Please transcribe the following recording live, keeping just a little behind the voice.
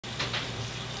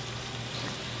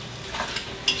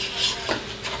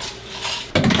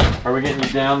Are we getting you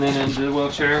down then into the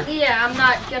wheelchair? Yeah, I'm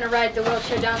not gonna ride the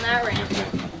wheelchair down that ramp.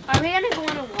 Are we gonna go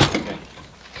on a walk? Okay.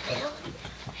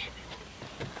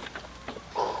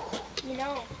 You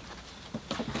know.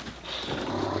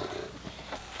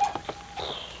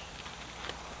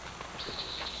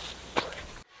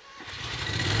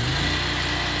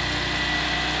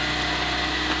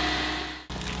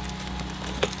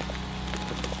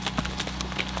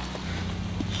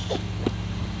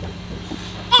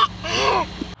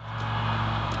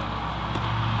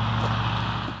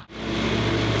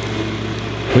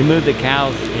 We move the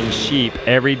cows and sheep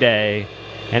every day,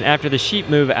 and after the sheep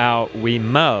move out, we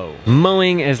mow.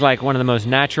 Mowing is like one of the most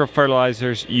natural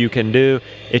fertilizers you can do.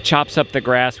 It chops up the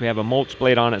grass. We have a mulch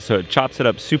blade on it, so it chops it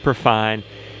up super fine,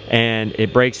 and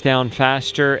it breaks down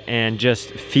faster and just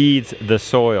feeds the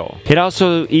soil. It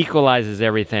also equalizes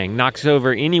everything, knocks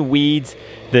over any weeds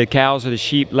the cows or the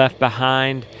sheep left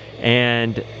behind,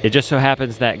 and it just so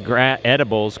happens that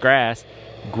edibles, grass,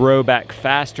 grow back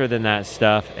faster than that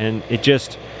stuff, and it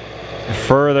just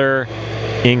further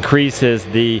increases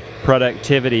the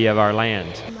productivity of our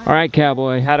land. All right,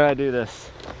 cowboy, how do I do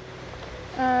this?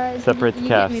 Separate the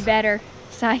calves. You get me better,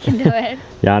 so I can do it.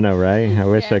 Yeah, I know, right? I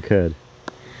wish I could.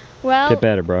 Well, get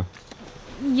better, bro.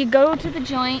 You go to the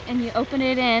joint and you open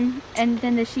it in, and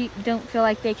then the sheep don't feel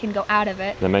like they can go out of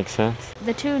it. That makes sense.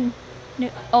 The two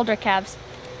older calves,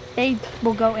 they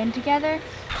will go in together.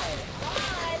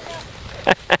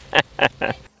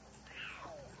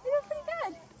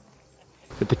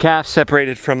 With the calves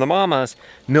separated from the mamas,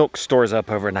 milk stores up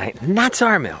overnight, and that's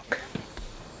our milk.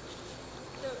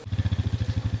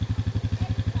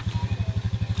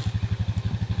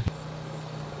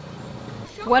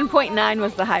 .9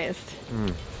 was the highest.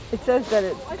 It says that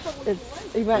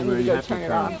it's you might need to go turn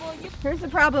it off. Here's the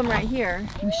problem right here.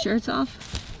 My shirt's off.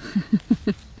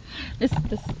 This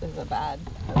is a bad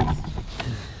post.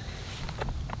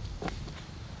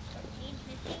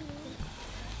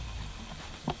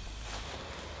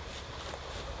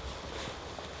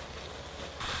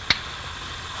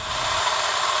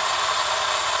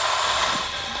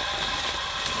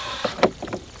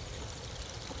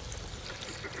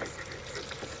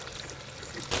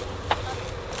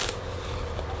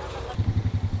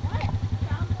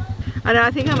 I know,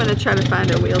 I think I'm going to try to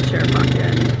find a wheelchair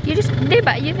pocket.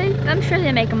 I'm sure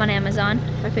they make them on Amazon.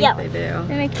 I think they do.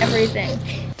 They make everything.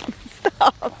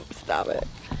 Stop it.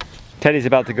 Teddy's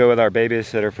about to go with our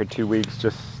babysitter for 2 weeks,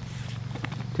 just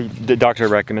the doctor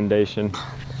recommendation.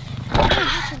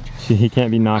 He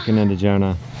can't be knocking into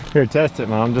Jonah. Here, test it,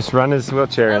 Mom. Just run his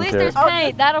wheelchair into it. At least there's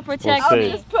paint. That'll protect We'll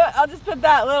me. I'll just put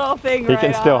that little thing right on. He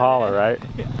can still holler, right?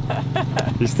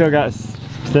 He's still got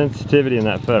sensitivity in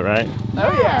that foot, right?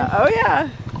 Oh yeah, oh yeah.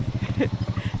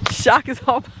 Shock his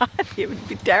whole body, it would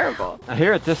be terrible. I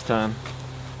hear it this time.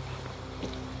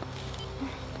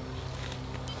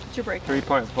 What's your break?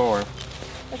 3.4.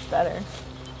 That's better.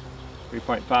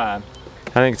 3.5. I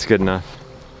think it's good enough.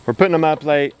 We're putting them up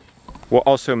late. We'll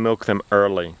also milk them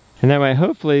early. And that way,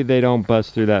 hopefully, they don't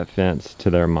bust through that fence to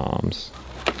their moms.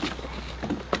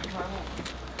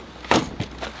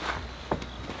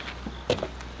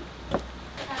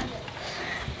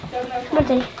 Come on,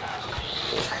 Teddy.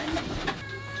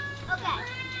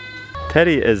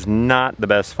 Teddy is not the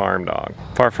best farm dog.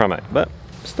 Far from it, but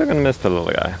still gonna miss the little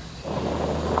guy.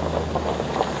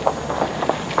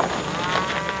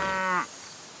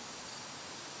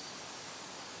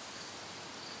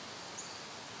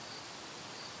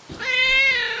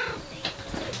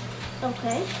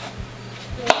 Okay.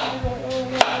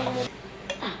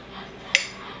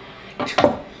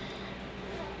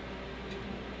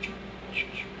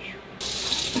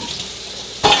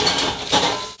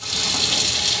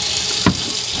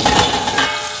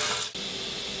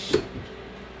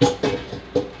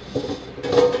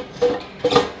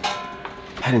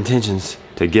 Had intentions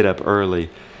to get up early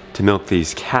to milk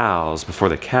these cows before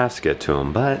the calves get to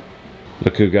them, but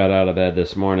look who got out of bed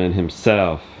this morning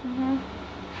himself.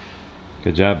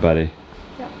 Good job, buddy.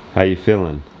 Yep. How you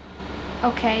feeling?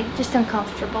 Okay, just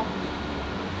uncomfortable.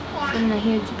 From the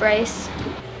huge brace.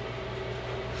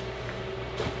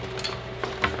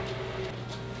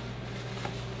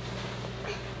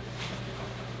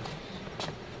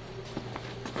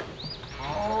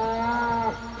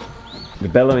 The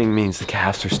bellowing means the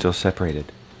calves are still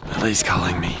separated. Lily's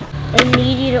calling me. I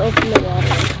need you to open the water.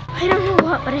 I don't know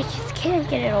what, but I just can't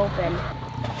get it open.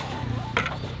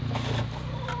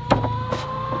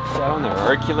 Down there,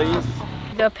 Hercules.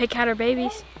 The pig had her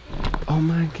babies. Oh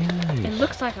my gosh. It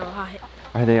looks like a lot.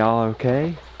 Are they all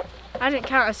okay? I didn't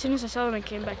count. As soon as I saw them, I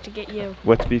came back to get you.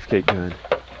 What's Beefcake doing?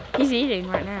 He's eating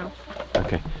right now.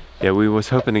 Okay. Yeah, we was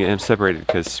hoping to get him separated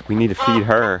because we need to feed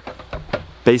her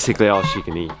basically all she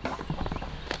can eat.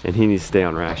 And he needs to stay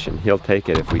on ration. He'll take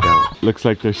it if we don't. Looks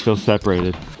like they're still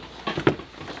separated.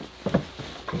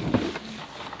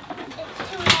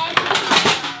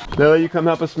 Lily, you come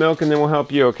help us milk and then we'll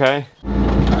help you, okay?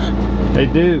 Hey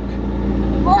Duke.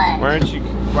 What? Why aren't you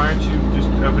just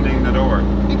opening the door?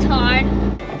 It's hard.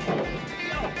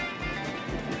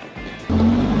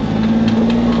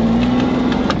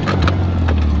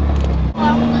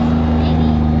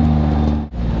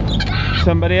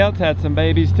 Somebody else had some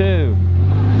babies too.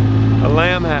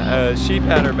 A sheep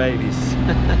had her babies.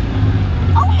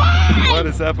 Oh my! What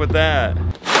is up with that?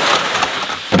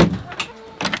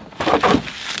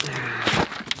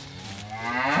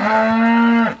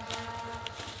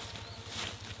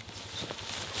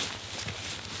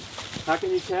 How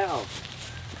can you tell?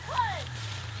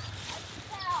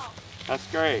 That's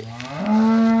great.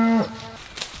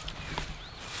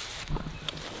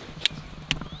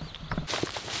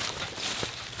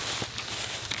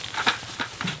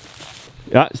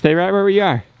 Yeah, stay right where we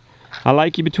are. I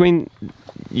like you between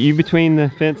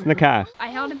the fence and the calf. I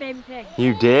held a baby pig.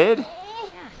 You did? Yeah.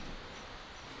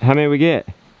 How many we get?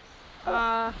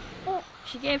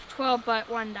 She gave 12, but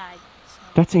one died. So.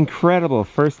 That's incredible.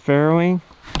 First farrowing.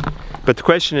 But the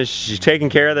question is, she's taking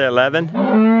care of the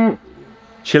 11?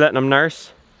 She letting them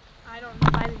nurse? I don't know.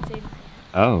 I didn't say that yet.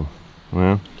 Oh,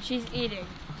 well. She's eating.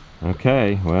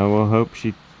 Okay, well, we'll hope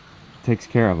she takes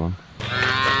care of them.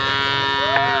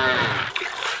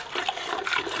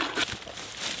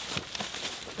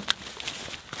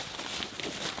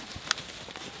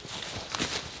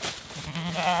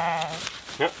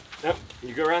 Nope,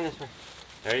 you go around this way.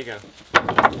 There you go.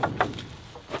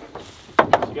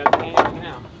 You got the hands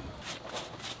now.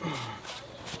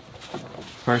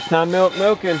 First time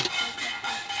milking.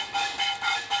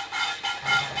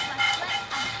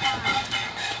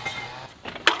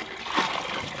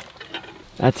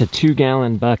 That's a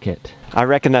 2-gallon bucket. I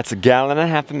reckon that's 1.5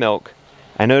 gallons of milk.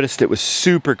 I noticed it was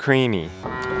super creamy.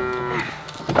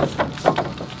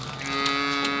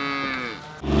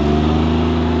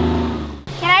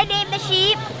 Can I name the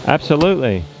sheep?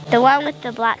 Absolutely. The one with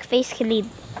the black face can be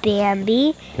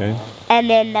Bambi. Okay. And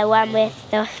then the one with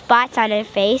the spots on her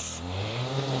face.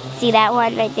 See that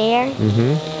one right there?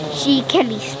 Mm-hmm. She can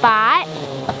be Spot.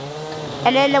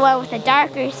 And then the one with the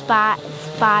darker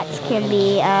spots can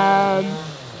be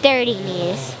Dirty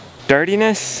Knees.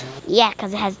 Dirtiness? Yeah,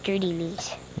 because it has dirty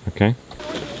knees. Okay.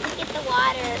 Get the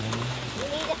water. We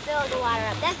need to fill the water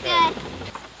up. That's good.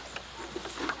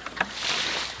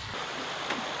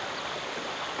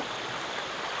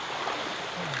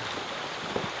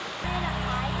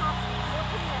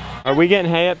 Are we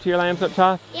getting hay up to your lambs up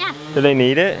top? Yeah. Do they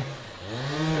need it?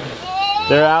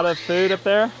 They're out of food up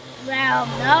there? Well,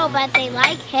 no, but they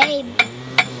like hay.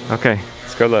 Okay,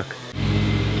 let's go look.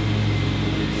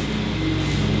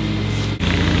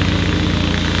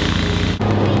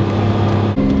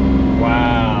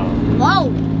 Wow. Whoa.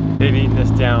 They've eaten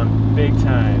this down big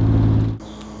time.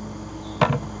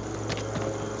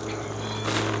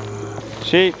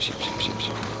 Sheep, sheep, sheep, sheep,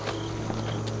 sheep.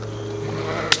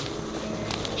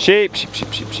 Sheep, sheep,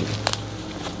 sheep, sheep, sheep.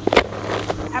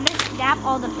 I'm going to snap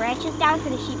all the branches down so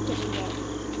the sheep can eat it.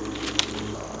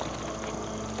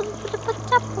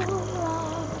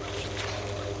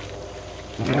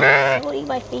 I'm holding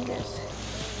my fingers.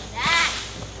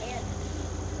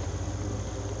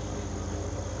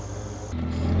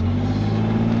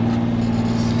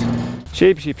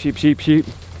 Sheep, sheep, sheep, sheep, sheep.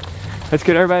 Let's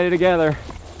get everybody together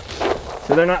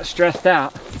so they're not stressed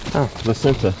out. Oh,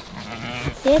 Placenta.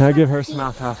 I'll give her some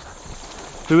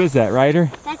alfalfa. Who is that,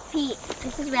 Ryder? That's Pete.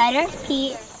 This is Ryder,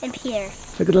 Pete, and Peter.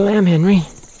 Look at the lamb, Henry.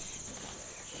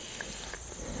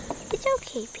 It's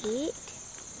okay, Pete.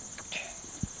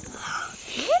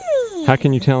 Henry! How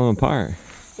can you tell them apart?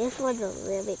 This one's a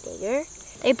little bit bigger.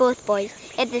 They're both boys.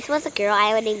 And this was a girl.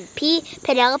 I would name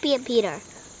Penelope and Peter.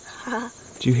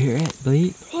 Did you hear it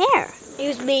bleat? There. It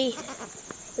was me.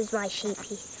 It was my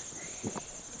sheepy.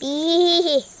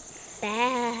 Bee.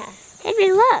 Bah.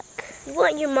 Henry, look. You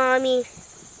want your mommy?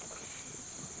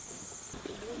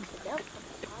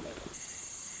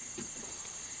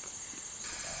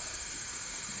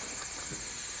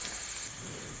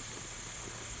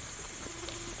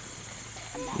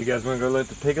 You guys want to go look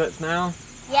at the piglets now?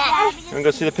 Yeah. You want to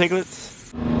go see the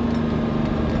piglets?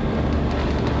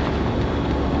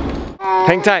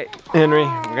 Hang tight, Henry.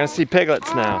 We're going to see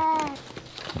piglets now.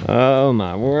 Oh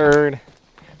my word.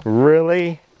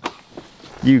 Really?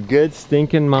 You good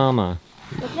stinking mama.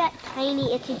 Look at that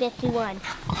tiny itsy bitsy one.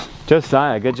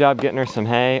 Josiah, good job getting her some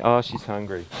hay. Oh, she's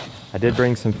hungry. I did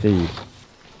bring some feed.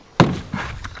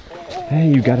 Hey,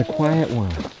 you got a quiet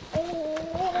one.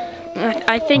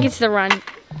 I think it's the run.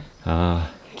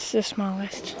 It's the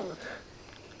smallest.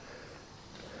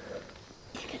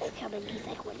 It's coming. He's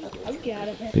like, what are you doing? Get out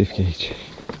of it. beefcake.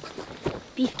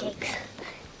 Beefcakes.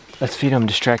 Let's feed them,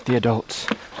 distract the adults.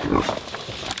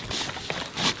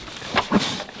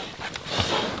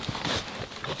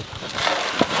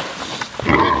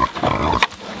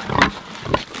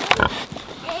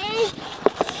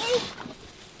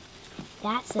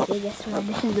 That's the biggest one.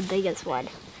 This is the biggest one.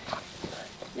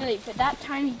 Really, but that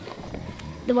tiny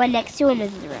The one next to him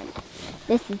is the run.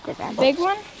 This is the run. big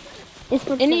one, This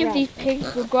one's any the of run. these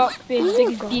pigs will go up to be as big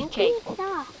as beefcake.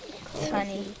 Stop. It's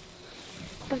funny.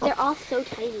 But they're all so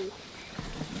tiny.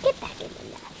 Get back in the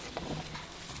nest.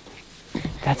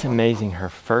 That's amazing. Her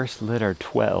first litter,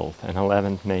 12, and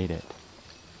 11 made it.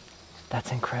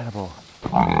 That's incredible.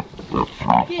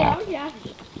 Yeah, yeah.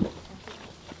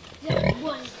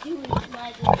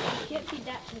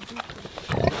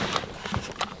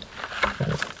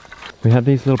 We have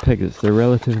these little piglets. They're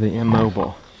relatively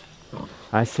immobile.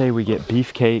 I say we get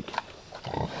beefcake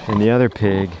and the other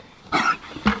pig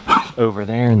over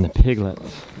there in the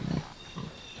piglets.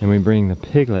 And we bring the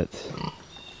piglets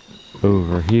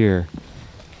over here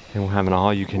and we'll have an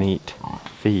all-you-can-eat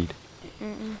feed.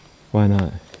 Why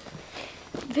not?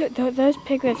 Those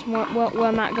piglets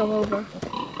will not go over.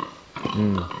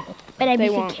 But I They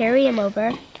mean, we won't. could carry him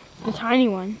over. The tiny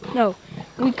one. No,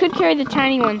 we could carry the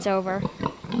tiny ones over.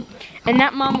 And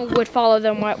that mama would follow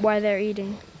them while they're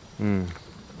eating. Afraid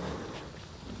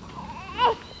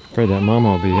that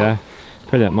mama will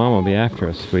be after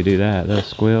us if we do that. They'll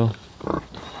squeal.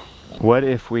 What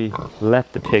if we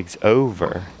let the pigs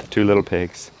over, the two little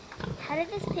pigs, How did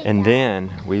this pig and die?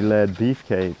 then we led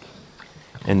Beefcake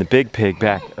and the big pig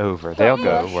back over? They'll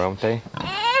go, won't they?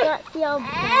 Not feel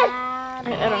bad.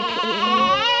 I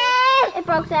don't care. It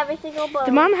broke every single bone.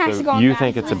 The mom has to go So on you that.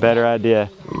 think it's a better idea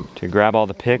to grab all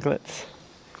the piglets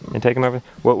and take them over?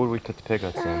 What would we put the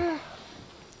piglets in?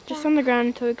 Just on the ground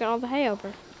until we got all the hay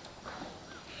over.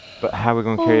 But how are we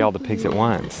going to carry all the pigs at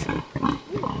once? And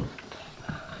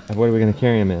what are we going to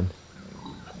carry them in?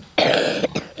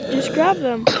 Just grab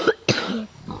them.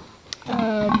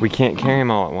 We can't carry them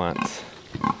all at once.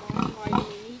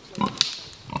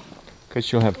 Because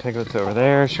she'll have piglets over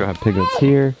there, she'll have piglets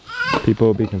here. People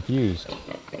will be confused.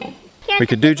 We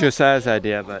could do Josiah's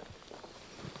idea, but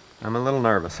I'm a little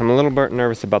nervous. I'm a little bit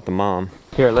nervous about the mom.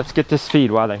 Here, let's get this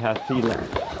feed while they have feed left.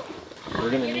 We're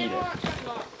going to need it.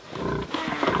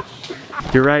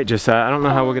 You're right, Josiah. I don't know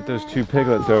how we'll get those two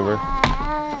piglets over.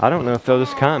 I don't know if they'll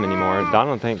just come anymore. I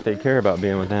don't think they care about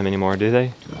being with them anymore, do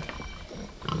they?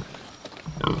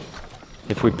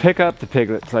 If we pick up the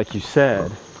piglets like you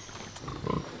said,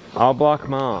 I'll block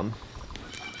mom,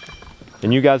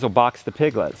 and you guys will box the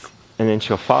piglets, and then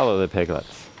she'll follow the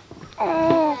piglets.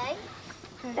 I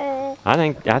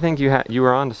think you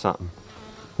were onto something.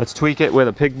 Let's tweak it with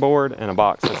a pig board and a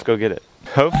box. Let's go get it.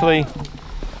 Hopefully,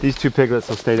 these two piglets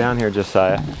will stay down here,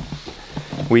 Josiah.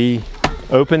 We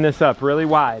open this up really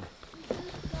wide.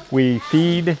 We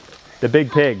feed the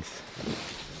big pigs.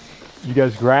 You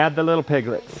guys grab the little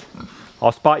piglets.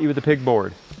 I'll spot you with the pig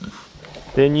board.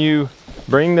 Then you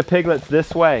bring the piglets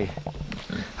this way.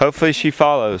 Hopefully she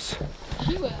follows.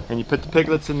 She will. And you put the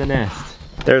piglets in the nest.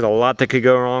 There's a lot that could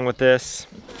go wrong with this.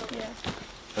 Yeah.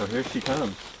 Oh, here she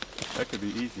comes. That could be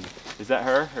easy. Is that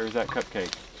her or is that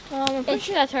Cupcake? I'm pretty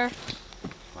sure that's her.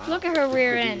 Wow. Look at her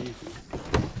rear Could be end. easy.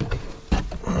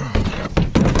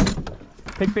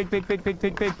 Pig, pig, pig, pig, pig,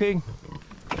 pig, pig, pig.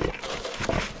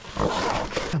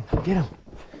 Get him.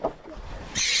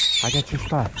 I got your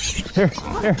spot. Here,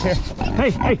 here, here. Hey,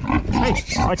 hey, hey.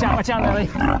 Watch out, Lily.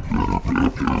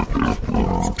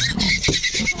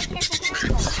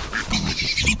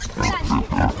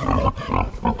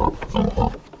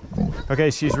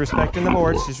 Okay, she's respecting the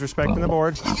board. She's respecting the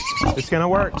board. It's gonna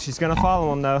work. She's gonna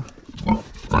follow him though.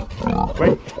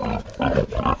 Wait.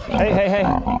 Hey, hey, hey.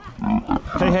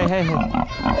 Hey, hey, hey,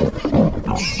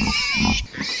 hey.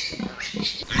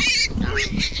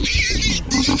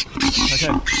 Okay.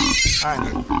 All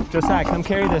right. Josiah, come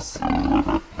carry this.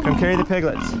 Come carry the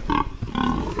piglets.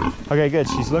 Okay, good.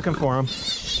 She's looking for them.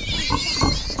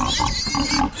 She's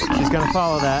gonna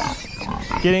follow that.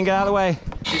 Get in, get out of the way.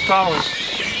 She's following.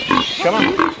 Come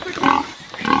on. Come on.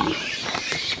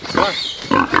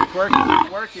 It's working.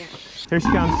 It's working. Here she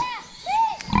comes.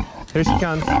 Here she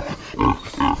comes.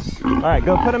 All right,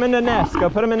 go put them in the nest. Go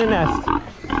put them in the nest.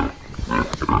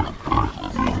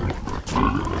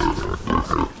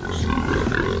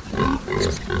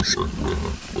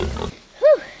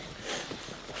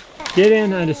 Get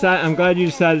in. I'm glad you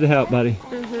decided to help, buddy.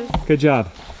 Good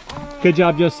job. Good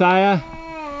job, Josiah.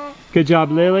 Good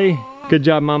job, Lily. Good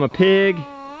job, Mama Pig.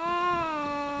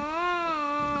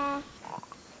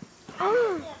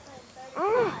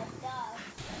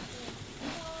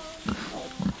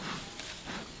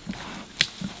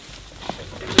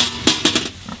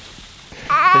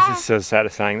 This is so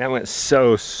satisfying. That went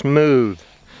so smooth.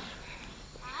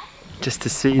 Just to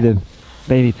see the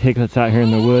baby piglets out here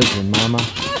in the woods and Mama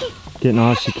getting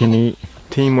all she can eat.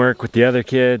 Teamwork with the other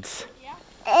kids.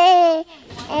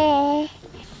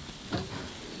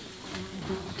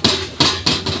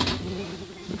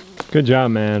 Good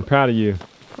job, man. Proud of you.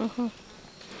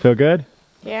 Feel good?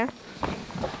 Yeah.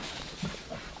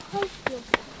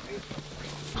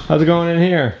 How's it going in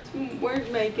here? We're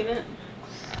making it.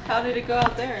 How did it go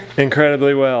out there?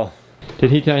 Incredibly well.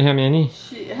 Did he tell you how many?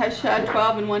 She had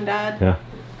 12 and one died? Yeah.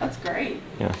 That's great.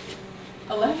 Yeah.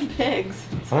 11 pigs.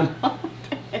 It's Huh? a lot of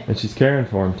pigs. And she's caring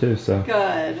for him too, so.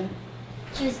 Good.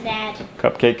 Who's that?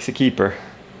 Cupcake's a keeper.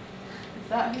 Is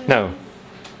that who No,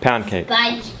 pound cake.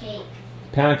 Sponge cake.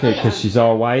 Pound cake because she's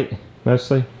all white,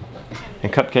 mostly.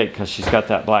 And Cupcake because she's got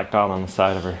that black dot on the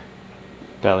side of her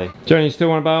belly. Jonah, you still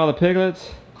want to buy all the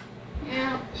piglets?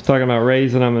 Yeah. She's talking about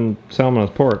raising them and selling them as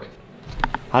pork.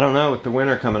 I don't know, with the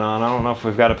winter coming on, I don't know if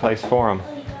we've got a place for them.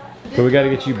 So we got to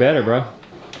get you better, bro.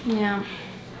 Yeah.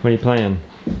 What are you playing?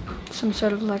 Some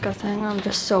sort of Lego thing. I'm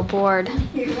just so bored.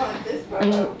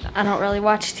 And I don't really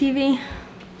watch TV.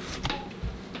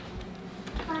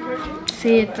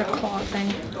 See, it's a claw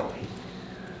thing.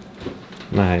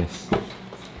 Nice.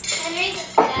 Henry's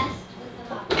obsessed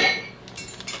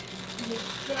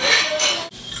with the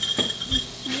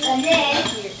and then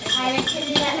I went to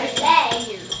the other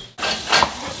day.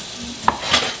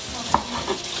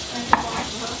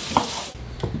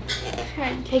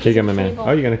 Here you go, my man.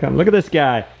 Oh, you're gonna come. Look at this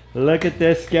guy. Look at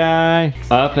this guy.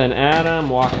 Up and at him,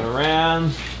 walking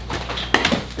around.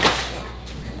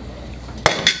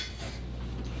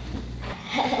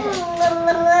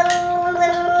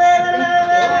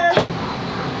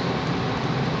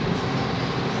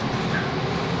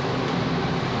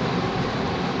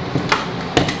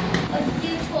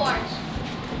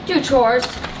 Do chores.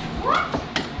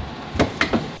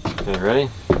 Okay, ready?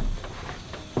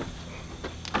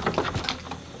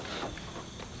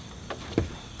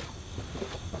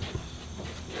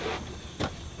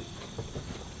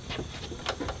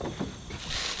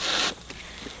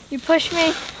 You push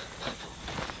me.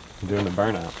 I'm doing the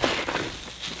burnout.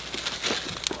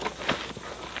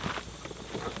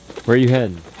 Where are you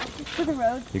heading? To the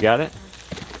road. You got it?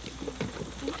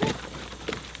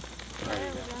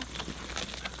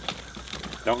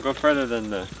 Don't go further than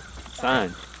the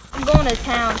sign. I'm going to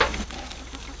town.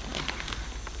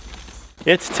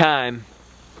 It's time.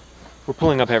 We're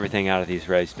pulling up everything out of these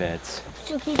raised beds.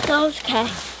 So keep those, okay.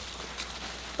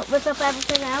 But what's up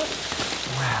everything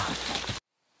else? Wow.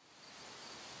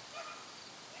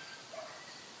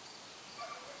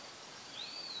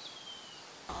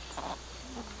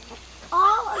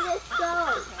 All of this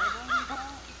goes.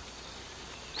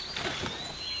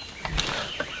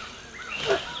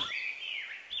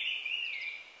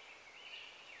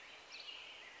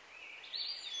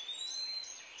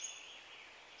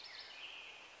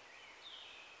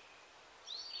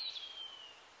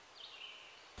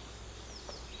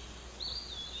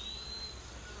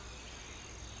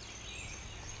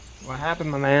 What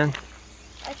happened, my man?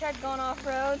 I tried going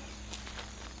off-road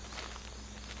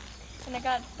and I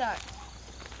got stuck.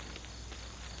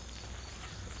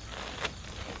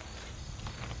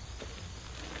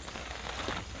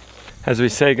 As we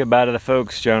say goodbye to the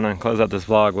folks, Jonah, and close out this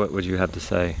vlog, what would you have to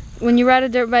say? When you ride a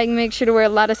dirt bike, make sure to wear a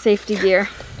lot of safety gear.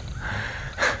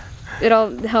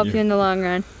 It'll help you in the long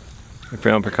run. You're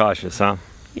feeling precautious, huh?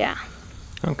 Yeah.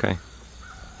 Okay.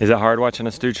 Is it hard watching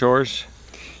us do chores?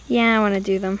 Yeah, I want to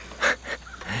do them.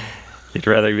 You'd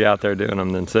rather be out there doing them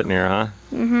than sitting here, huh?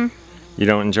 Mm-hmm. You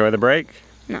don't enjoy the break?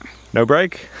 No. No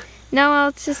break? No, well,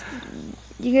 it's just,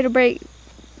 you get a break.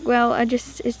 Well,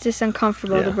 it's just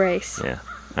uncomfortable to brace. Yeah.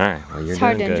 All right. Well, you're It's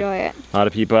hard to doing good. enjoy it. A lot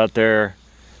of people out there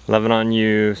loving on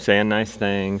you, saying nice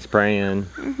things, praying,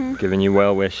 giving you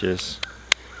well wishes,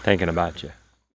 thinking about you.